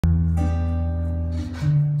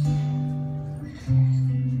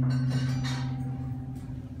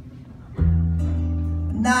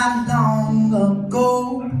Not long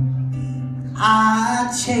ago,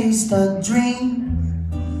 I chased a dream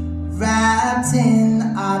wrapped in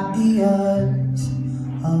ideas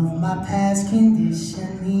of my past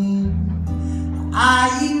conditioning.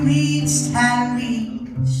 I reached and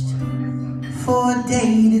reached for a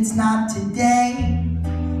date, it's not today.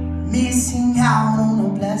 Missing out on a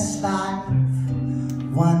blessed life,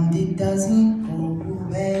 one that doesn't go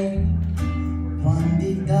away, one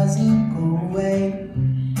that doesn't go away.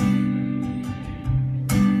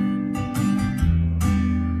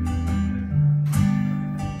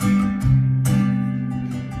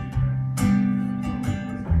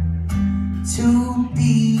 To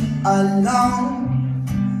be alone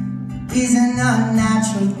is an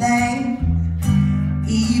unnatural thing,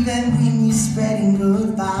 even when you're spreading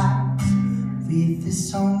good vibes with the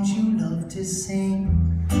songs you love to sing.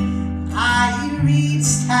 I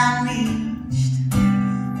reached and reached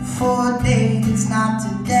for a date, it's not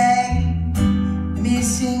today.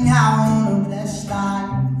 Missing out on a blessed life,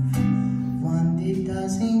 one that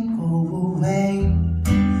doesn't go away,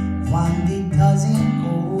 one that doesn't go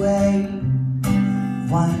away,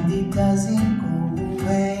 one that doesn't go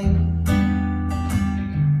away.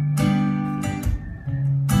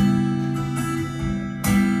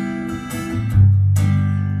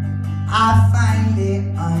 I finally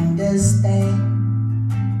understand,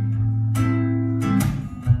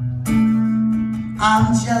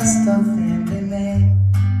 I'm just a family man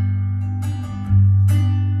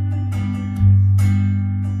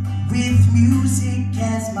with music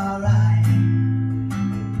as my ride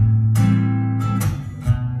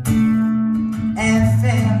and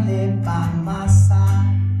family by my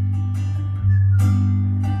side.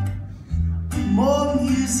 More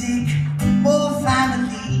music, more family.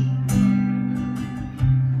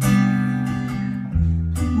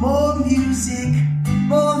 More music,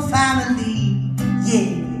 more family,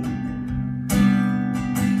 yeah.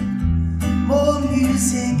 More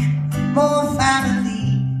music, more family.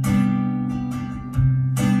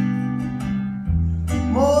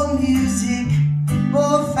 More music,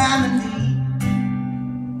 more family.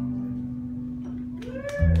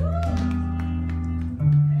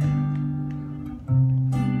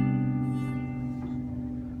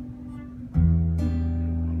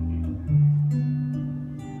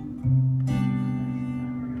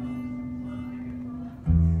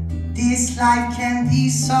 This life can be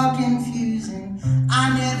so confusing. I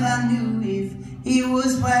never knew if it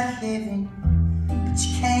was worth living, but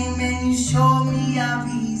you came and you showed me a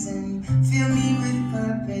reason, filled me with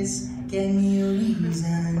purpose, gave me a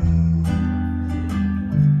reason.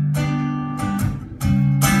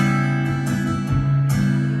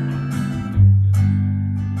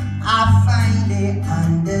 I finally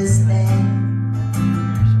understand.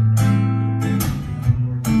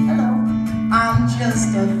 Hello, I'm just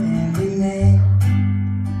a family man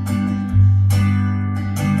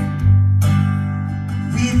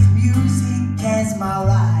with music as my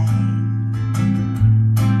ride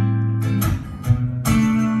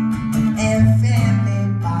and family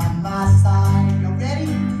by my side. You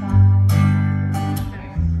ready?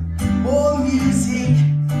 More music,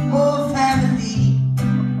 more family.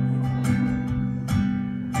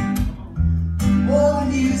 More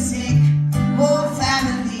music, more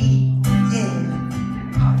family. Yeah.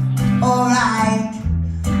 Alright.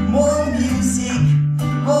 More music,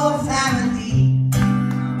 more family.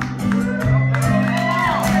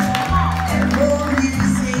 And more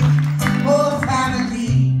music, more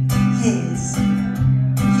family. Yes.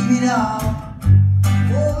 Give it all.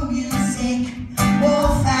 More music,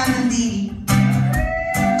 more family.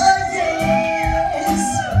 Oh yes.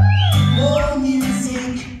 More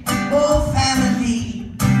music, more family.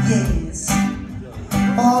 Yes.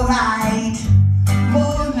 Alright.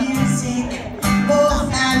 More music, more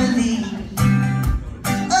family.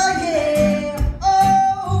 Oh yeah.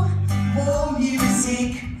 Oh. More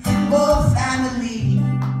music, more family.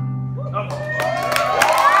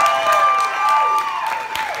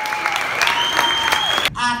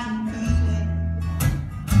 I can feel it.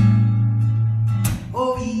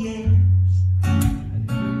 Oh yes.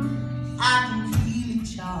 I can feel it,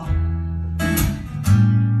 y'all.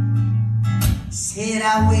 Said I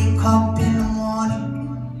wake up in the morning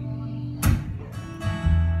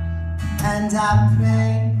and I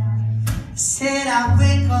pray. Said I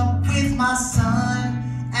wake up with my son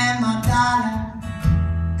and my daughter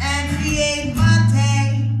and create my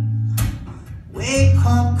day. Wake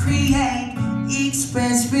up, create,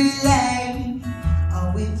 express, relay.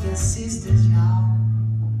 Or with your sisters, y'all.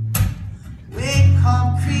 Wake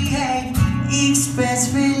up, create,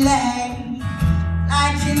 express, relay.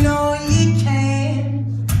 Like you know you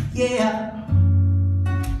can, yeah.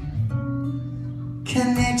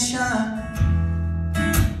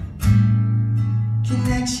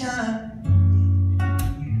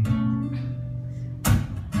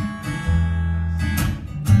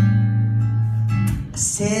 I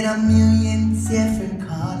said a million different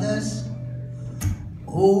colors,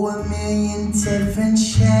 oh, a million different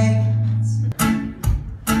shades.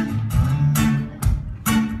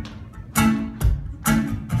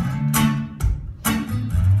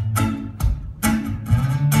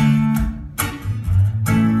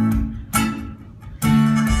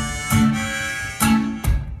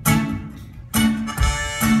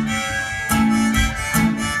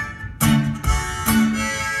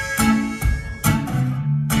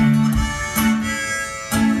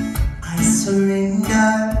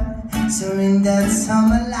 Surrendered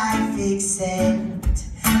summer life, except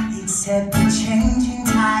the changing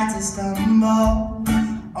tides of stumble.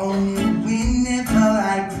 Only whenever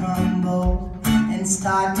I crumble and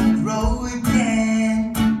start to grow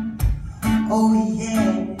again. Oh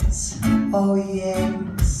yes,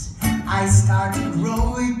 I start to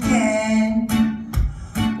grow again.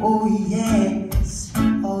 Oh yes,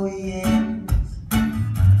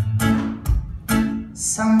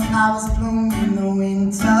 Sunflowers bloom in the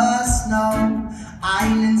winter snow,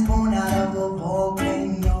 islands born out of a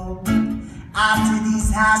volcano. After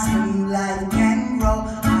these highs, for new life can grow.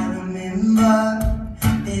 I remember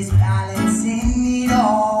there's balance in it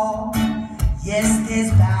all. Yes,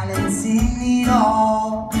 there's balance in it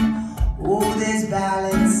all. Oh, there's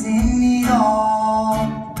balance in it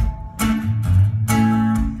all.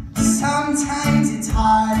 Sometimes it's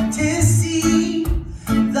hard to see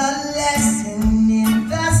the lesson in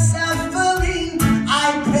the suffering.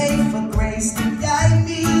 I pray for grace to guide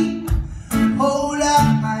me. Hold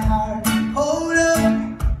up my heart, hold up.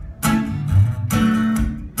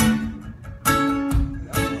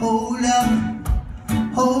 Hold up,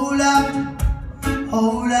 hold up,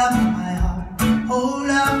 hold up my heart. Hold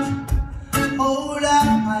up, hold up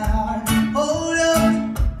my heart. Hold up.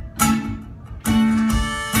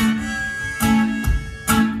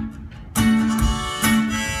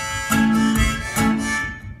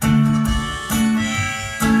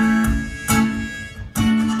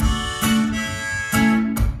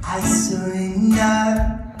 I surrender,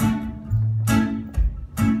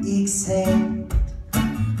 accept,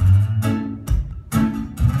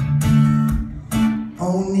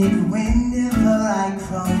 own it whenever I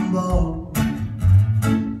crumble.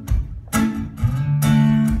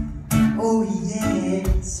 Oh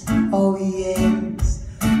yes, alright.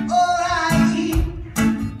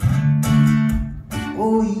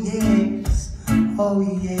 Oh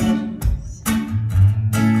yes.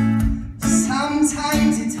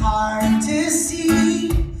 Sometimes it's hard to see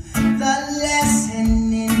the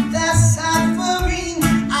lesson in the suffering.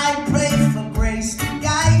 I pray for grace to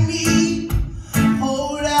guide me.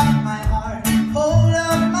 Hold up my heart, hold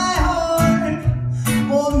up my heart.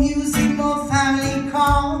 More music, more family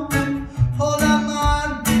calm. Hold up my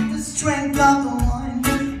heart with the strength of the one.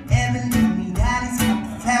 Ever knew me, daddy's got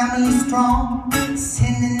the family strong.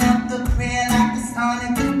 Sending up the prayer like the sun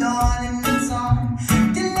at the dawn and the sun.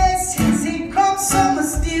 The lessons, it comes so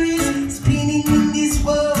mysterious, spinning in this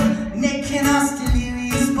world, making us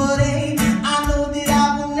delirious. But hey, I know that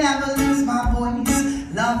I will never lose my voice.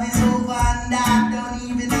 Love is over and I don't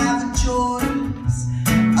even have a choice.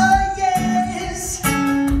 Oh yes,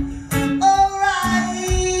 alright,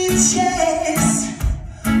 yes.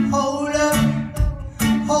 Hold up,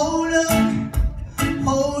 hold up,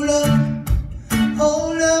 hold up.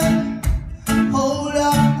 Hold up, hold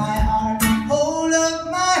up my heart, hold up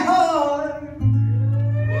my heart.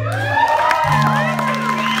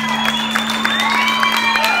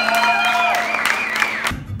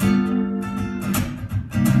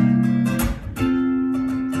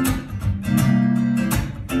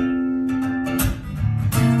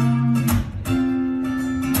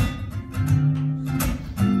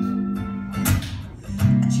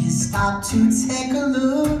 I just stopped to take a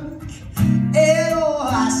look at all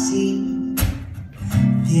I see.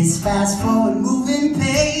 This fast forward moving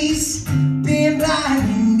pace been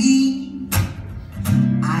blinding me.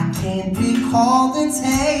 I can't recall the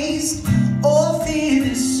taste or feel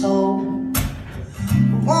the soul.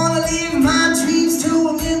 Wanna live my dreams to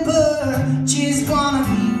remember. Just wanna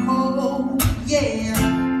be whole, yeah.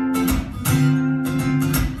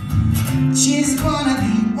 Just wanna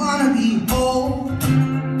be whole.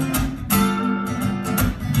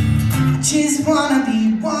 Just wanna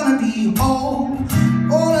be whole.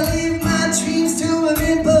 Wanna live my dreams to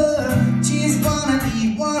remember. Just wanna be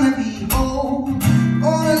whole.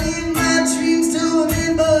 Wanna live my dreams to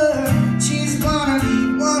remember.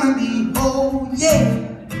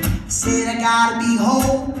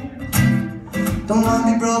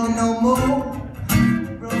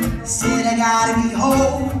 Said I gotta be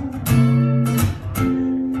whole.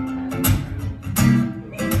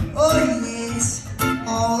 Oh yes,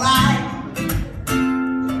 alright.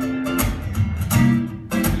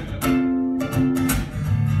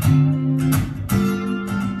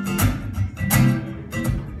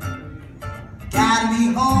 Gotta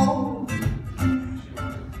be whole.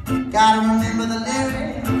 Gotta remember the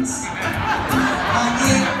lyrics.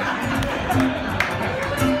 Yeah.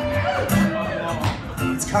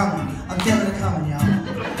 It's coming. I'm feeling it coming, y'all.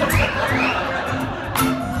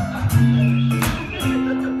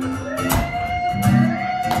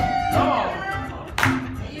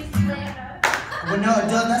 Well, no,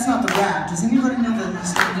 that's not the rap. Does anybody know the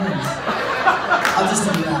lyrics? I'll just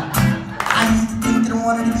do that. I used to think that I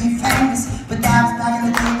wanted to be famous, but that was back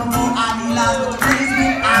in the day before I realized what the praise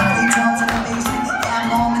meant. I played drums in the basement,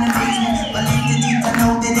 had mom in the basement, but later did I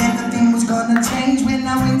know that everything was gonna change when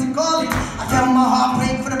I went to college. I felt my heart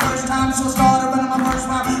break for the first time, so I started running my first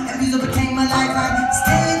rhyme, and music became my lifeline.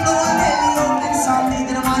 Staying flowing, really hoping someday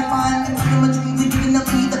that I might find the freedom of dreams and giving up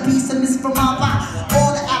me the peace I miss from my life.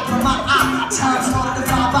 All the apple of my eye, time started to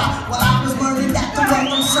fly by, while I was worried that the world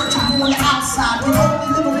I'm searching for on the outside, can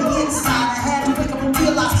only live on the inside. I had to wake up and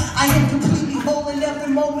realize I am completely whole in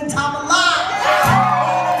every moment I'm alive.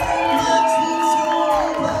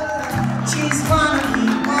 Just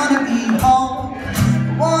wanna be whole.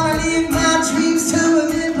 Wanna live my dreams to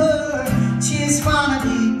remember. Just wanna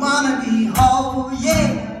be whole,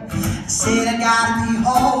 yeah. I said I gotta be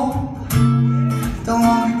whole. Don't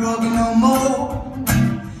wanna be broken no more.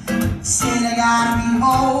 I said I gotta be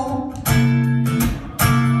whole.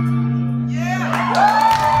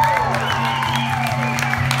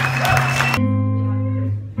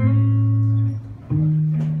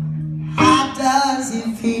 How does it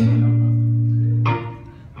feel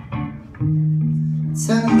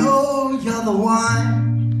to know you're the one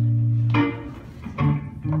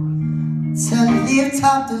to lift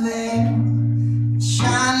up the veil,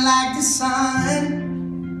 shine like the sun?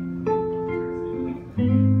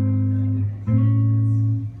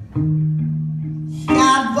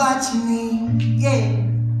 Got what you need, yeah.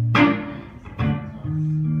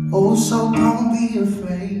 Oh, so don't be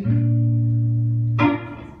afraid.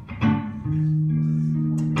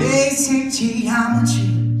 The basic geometry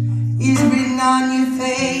is written on your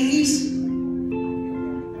face.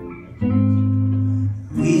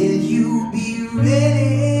 Will you be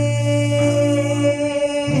ready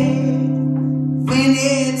when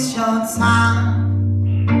it's your time?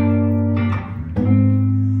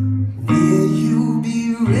 Will you be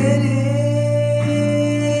ready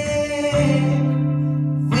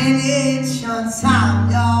when it's your time,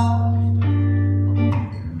 y'all?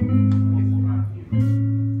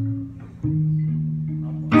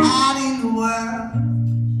 Out in the world,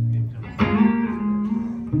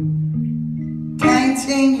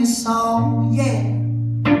 painting your soul, yeah.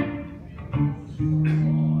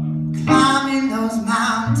 Climbing those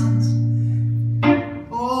mountains,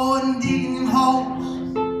 oh, and digging holes.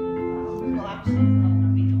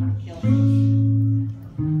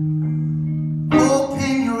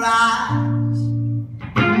 Open your eyes,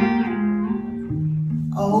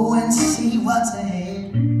 oh, and see what's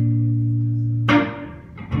ahead.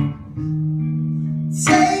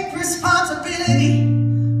 Take responsibility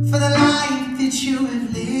for the life that you have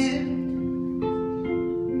lived.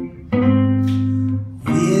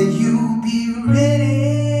 Will you be ready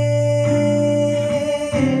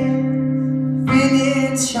when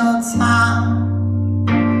it's your time?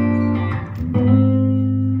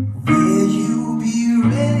 Will you be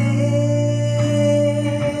ready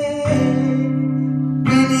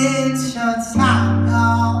when it's your time,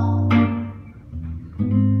 y'all?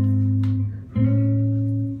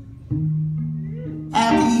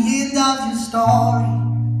 At the end of your story,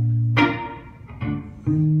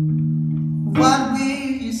 what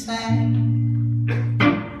will you say?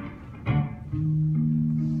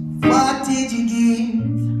 What did you give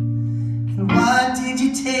and what did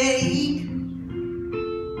you take?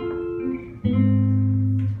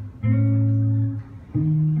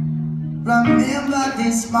 Remember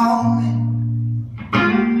this moment,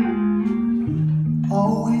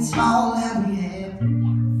 oh, it's all that we have.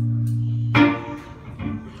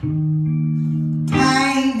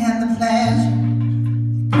 Pain and the pleasure,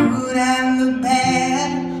 the good and the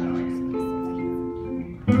bad.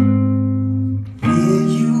 Will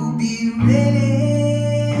you be ready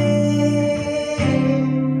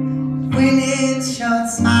when it's your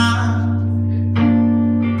time?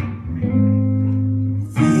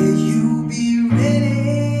 Will you be ready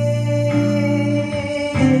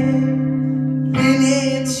when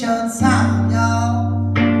it's your time, y'all?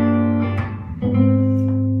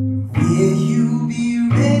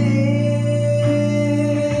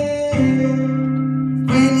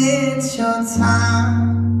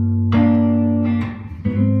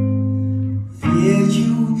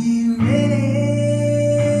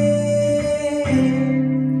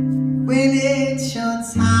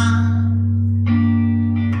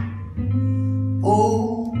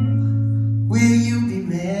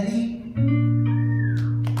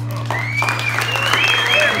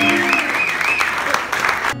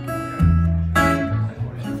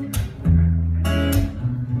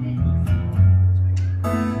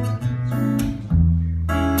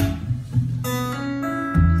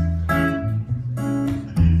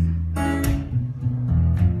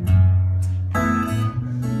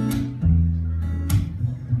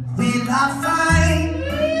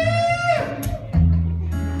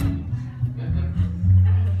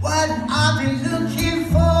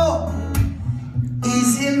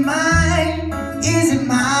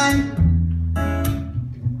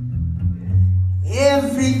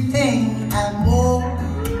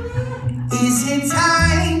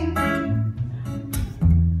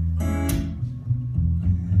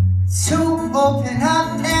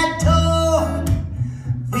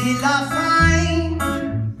 will I find?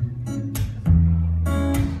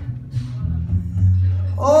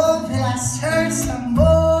 Oh, will I search some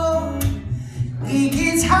more? It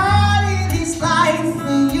gets hard in this life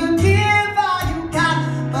when you give all you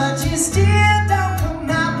got, but you still don't come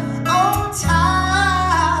out on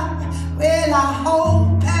time. Well, I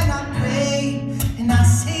hope and I pray and I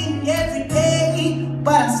sing every day,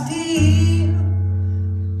 but I still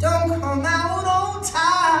don't come out on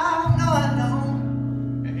time. No, I don't.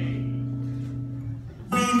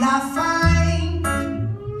 Will I find?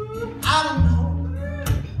 I don't know.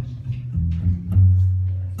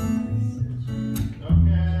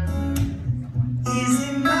 Is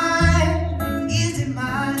it mine? Is it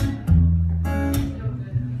mine?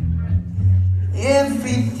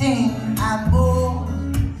 Everything I bore.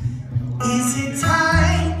 Is it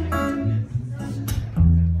time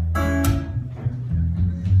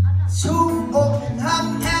to open up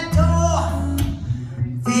that door?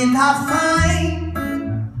 Will I find?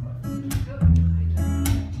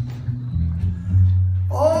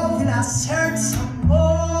 Or will I search some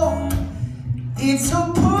more? It's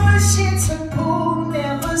a push, it's a pull,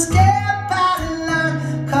 never step out of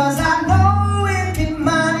line, 'cause I know it be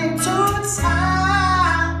mine to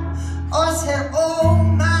time. Oh, said, oh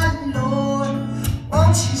my Lord,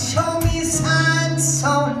 won't you show me signs so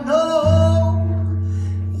I know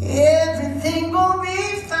everything gon' be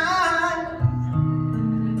fine.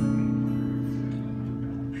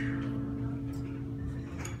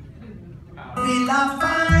 Will I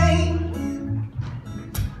find?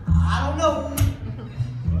 I don't know.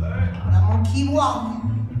 Keep walking,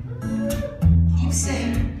 keep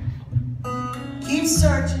singing, keep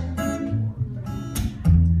searching.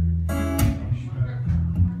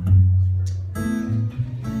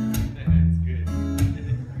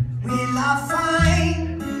 Will I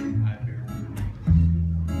find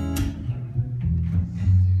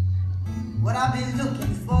what I've been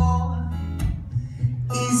looking for?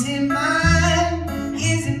 Is it mine?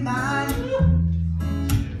 Is it mine?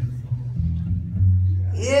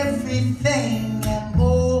 Everything and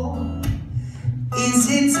more. Is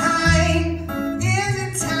it time? Is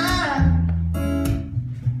it time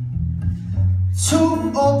to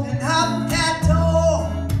open up that door?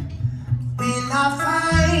 Will I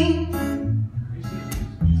find?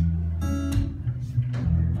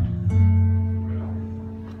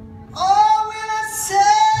 Or will I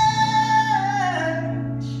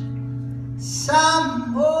search some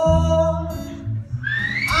more?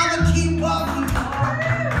 I'ma keep walking.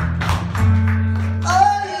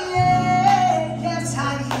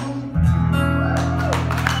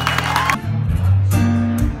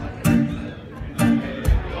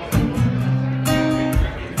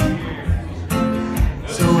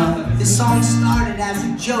 This song started as a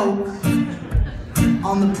joke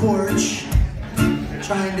on the porch,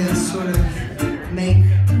 trying to sort of make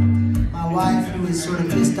my wife, who is sort of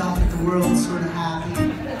pissed off at the world, sort of happy.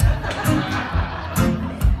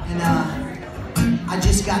 And I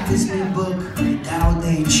just got this new book, Tao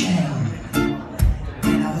Te Ching,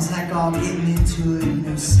 and I was like all getting into it, you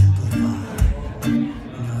know, simplify.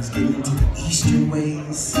 I was getting into the Eastern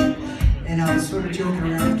ways, and I was sort of joking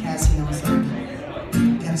around with Cassie, and I was like,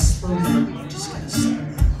 you gotta slow down, you just gotta slow down,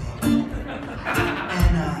 baby.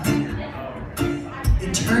 And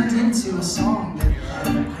it turned into a song that I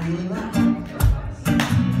really like.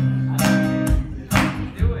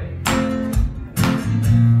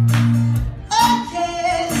 Oh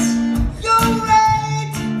yes, you're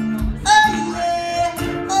right, oh yeah,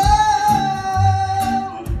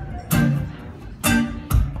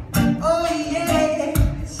 oh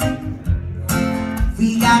yes. We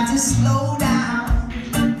got to slow down.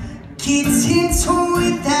 Kids into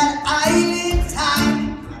with that island time.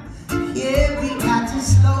 Yeah, we got to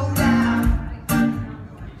slow down.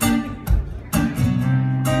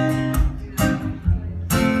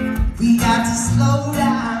 We got to slow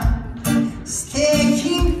down.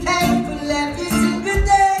 Staying thankful every single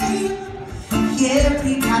day. Yeah,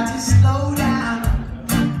 we got to slow down.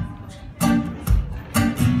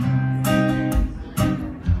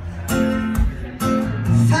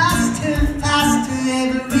 Faster, faster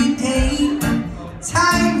every day.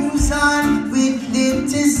 Time moves on with little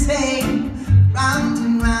to say. Round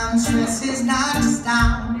and round, stress is not us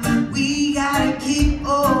down. We gotta keep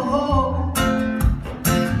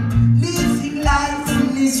living life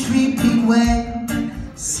in this repeat way.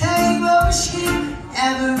 Same old shit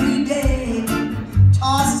every day.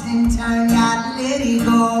 Toss and turn, gotta let it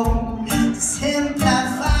go.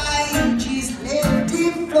 Simplify and just let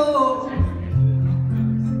it flow.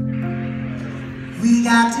 We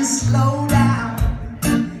got to slow down.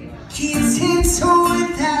 Kids into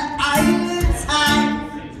with that island time.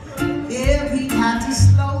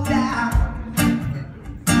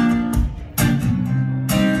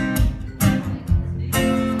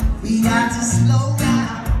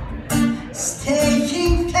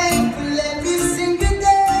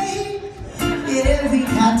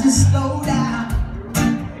 slow down.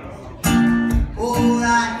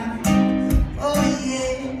 Alright, oh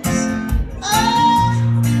yes, oh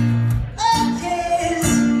yes,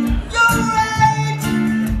 you're right,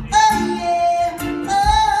 oh yeah,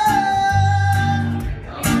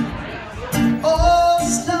 oh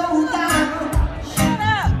slow down. Shut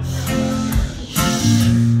up.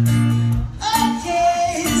 Oh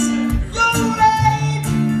yes, you're right,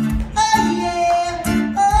 oh yeah,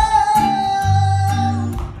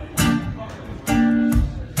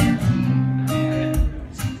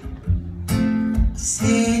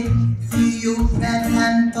 Sit, feel your breath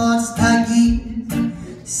and thoughts again.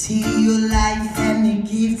 See your life and the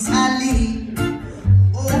gifts I leave.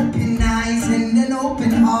 Open eyes and an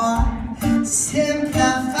open heart.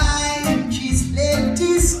 Simplify and just let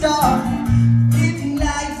this start. Living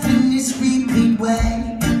life in this repeat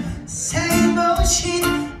way. Same old shit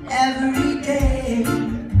every day.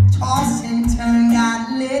 Toss and turn,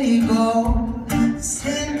 gotta let it go.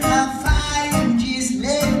 Simplify and just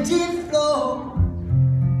let it flow.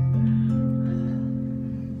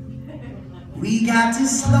 We got to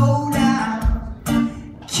slow down.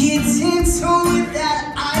 Kids in tune with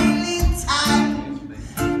that island time.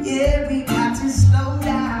 Yeah, we got to slow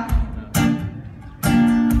down.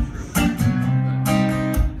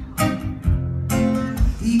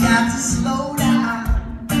 We got to slow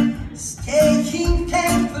down. Staying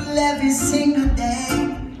thankful every single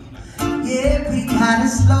day. Yeah, we got to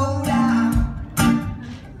slow down.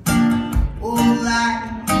 Alright,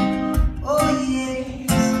 oh yes.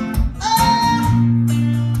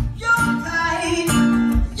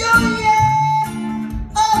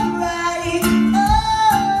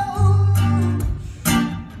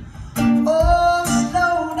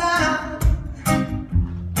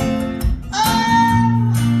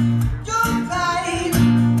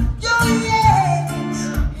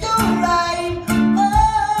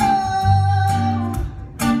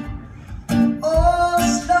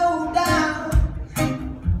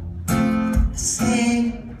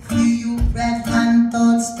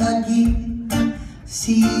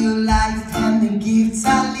 See your life and the gifts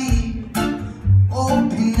I leave.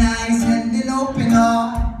 Open eyes and an open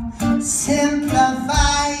heart.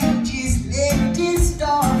 Simplify and just let this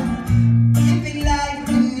start. Living life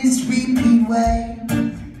in this repeat way.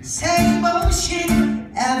 Same old shit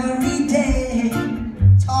every day.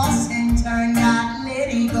 Toss and turn, not let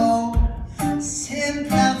it go.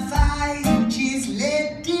 Simplify and just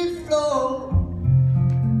let it flow.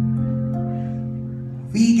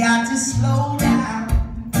 We got to slow down.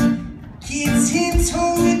 Kids in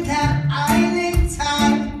tune with that island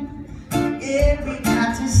time. Yeah, we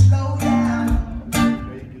got to slow down.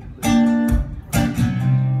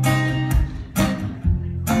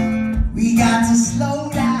 We got to slow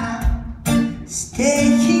down.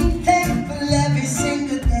 Staying thankful every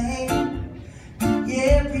single day.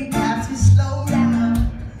 Yeah, we got to slow down.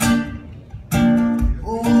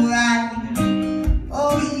 Alright,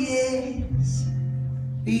 oh yes,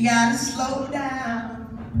 we gotta slow down.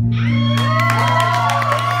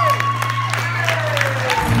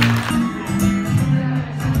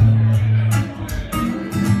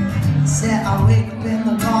 Said I wake up in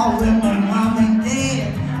the car with my mom and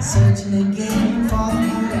dad, searching again for the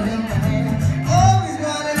moon in my hand. Always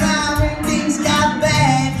running around when things got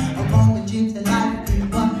bad. Among the dreams that I did,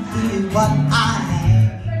 what I had.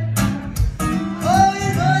 Oh,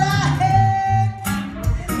 it's what I had.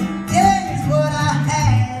 Yeah, it's what I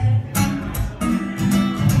had.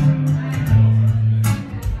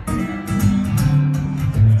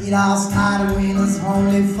 It all started when I was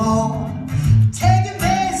only 4. Taking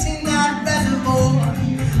place in that reservoir.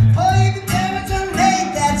 Boy, the parents have made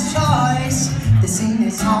that choice. They sing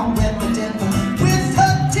this song with a different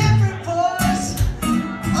voice.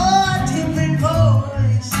 Oh, a different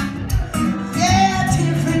voice. Yeah, a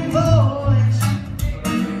different voice.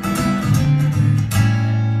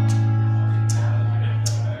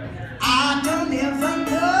 I don't ever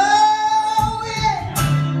know yet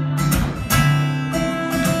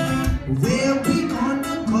where we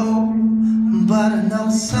gonna go, but I know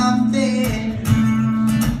something.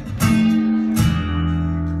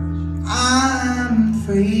 I'm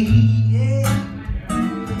free, yeah.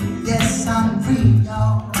 Yes, I'm free,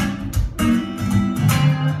 y'all.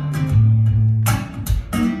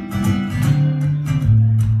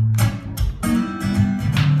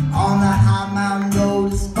 On the high mountain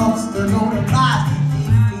road, it's supposed to go to rise.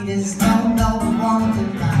 Feet is no one to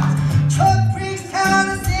rise. Truck breaks down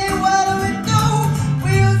and say, what do we do?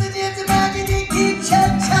 Wheels are just a magic, they keep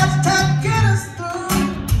chat, get us through.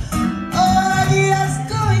 Oh, I need us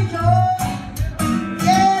doing, yo.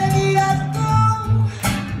 Yeah, I need us through.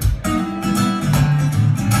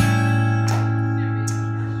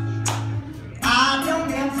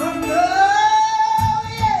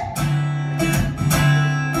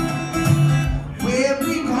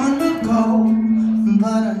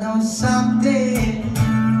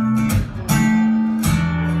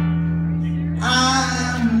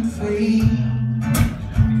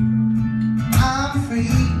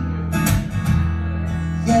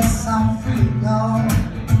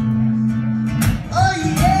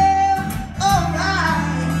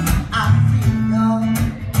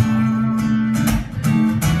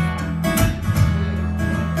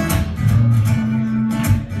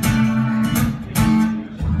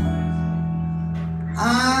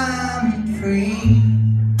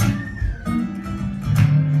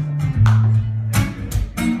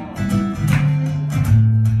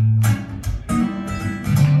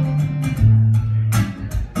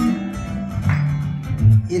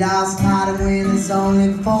 started when it's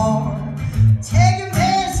only 4. Taking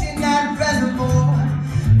place in that reservoir.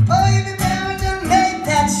 Boy, you better make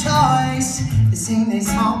that choice. You sing this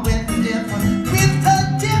song with a different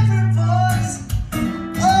voice.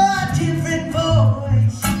 Oh, a different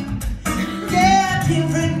voice. Yeah, a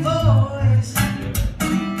different voice.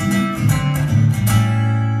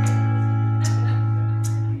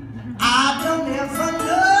 I don't ever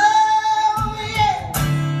know yet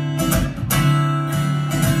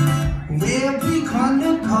where we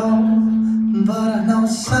gonna go, but I know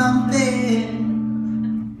something.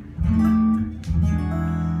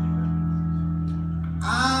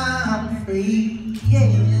 I'm free,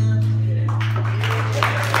 yeah.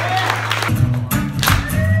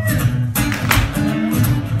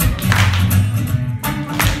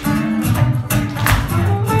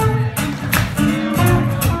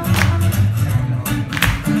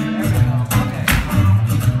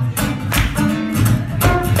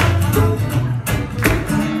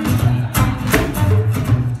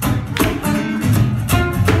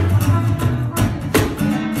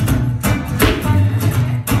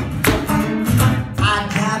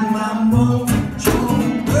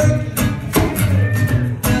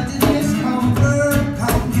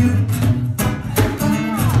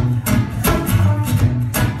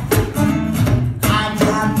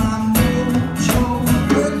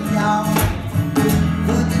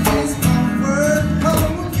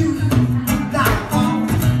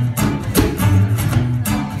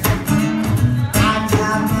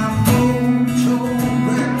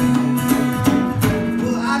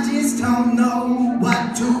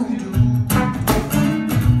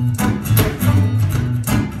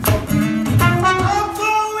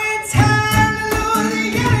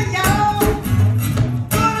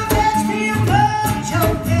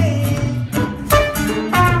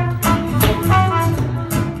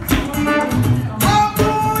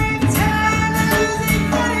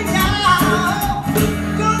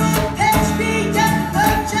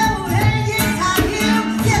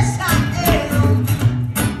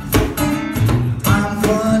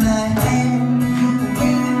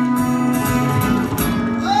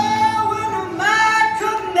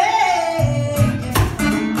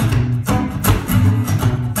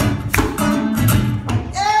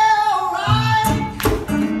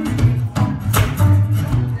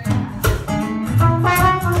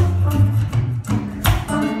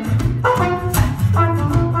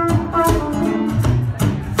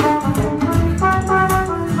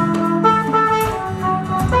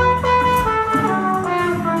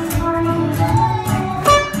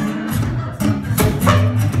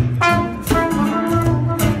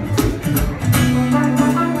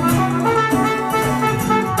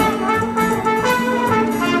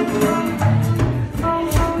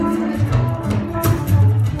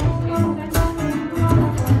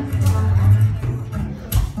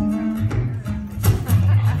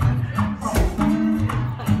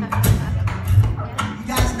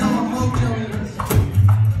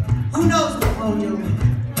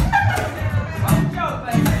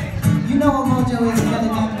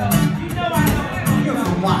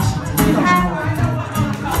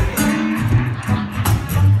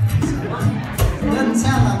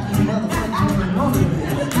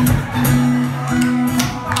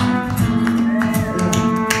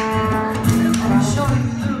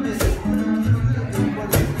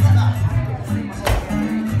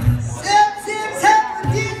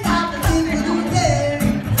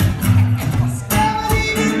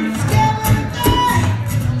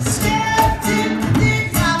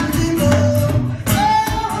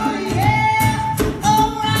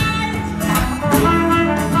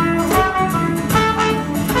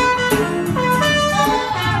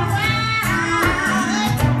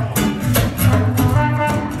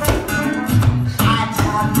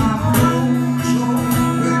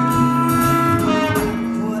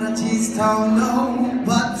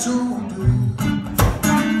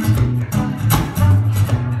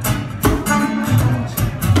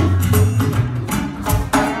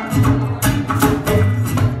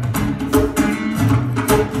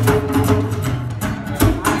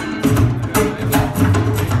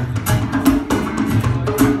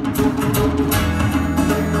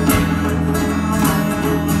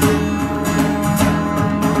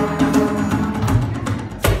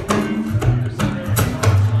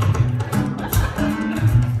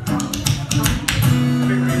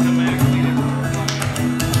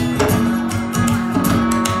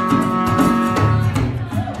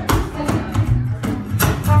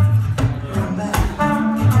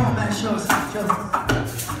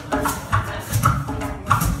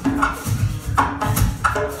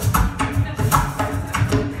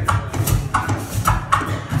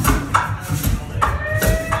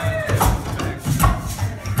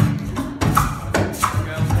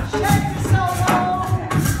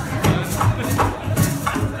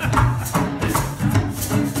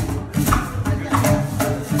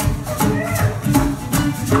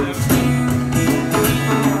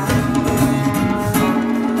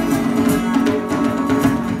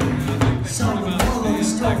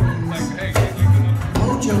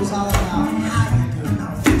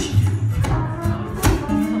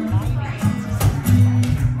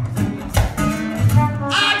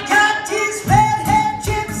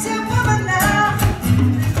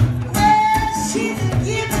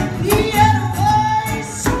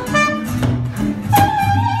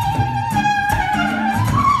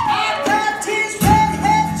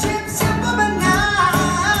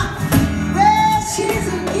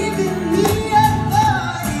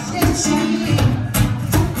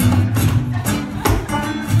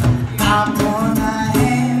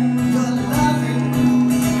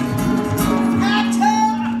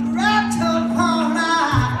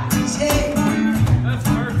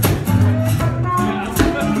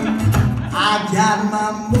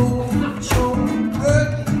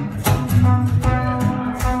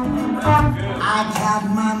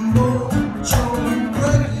 mojo.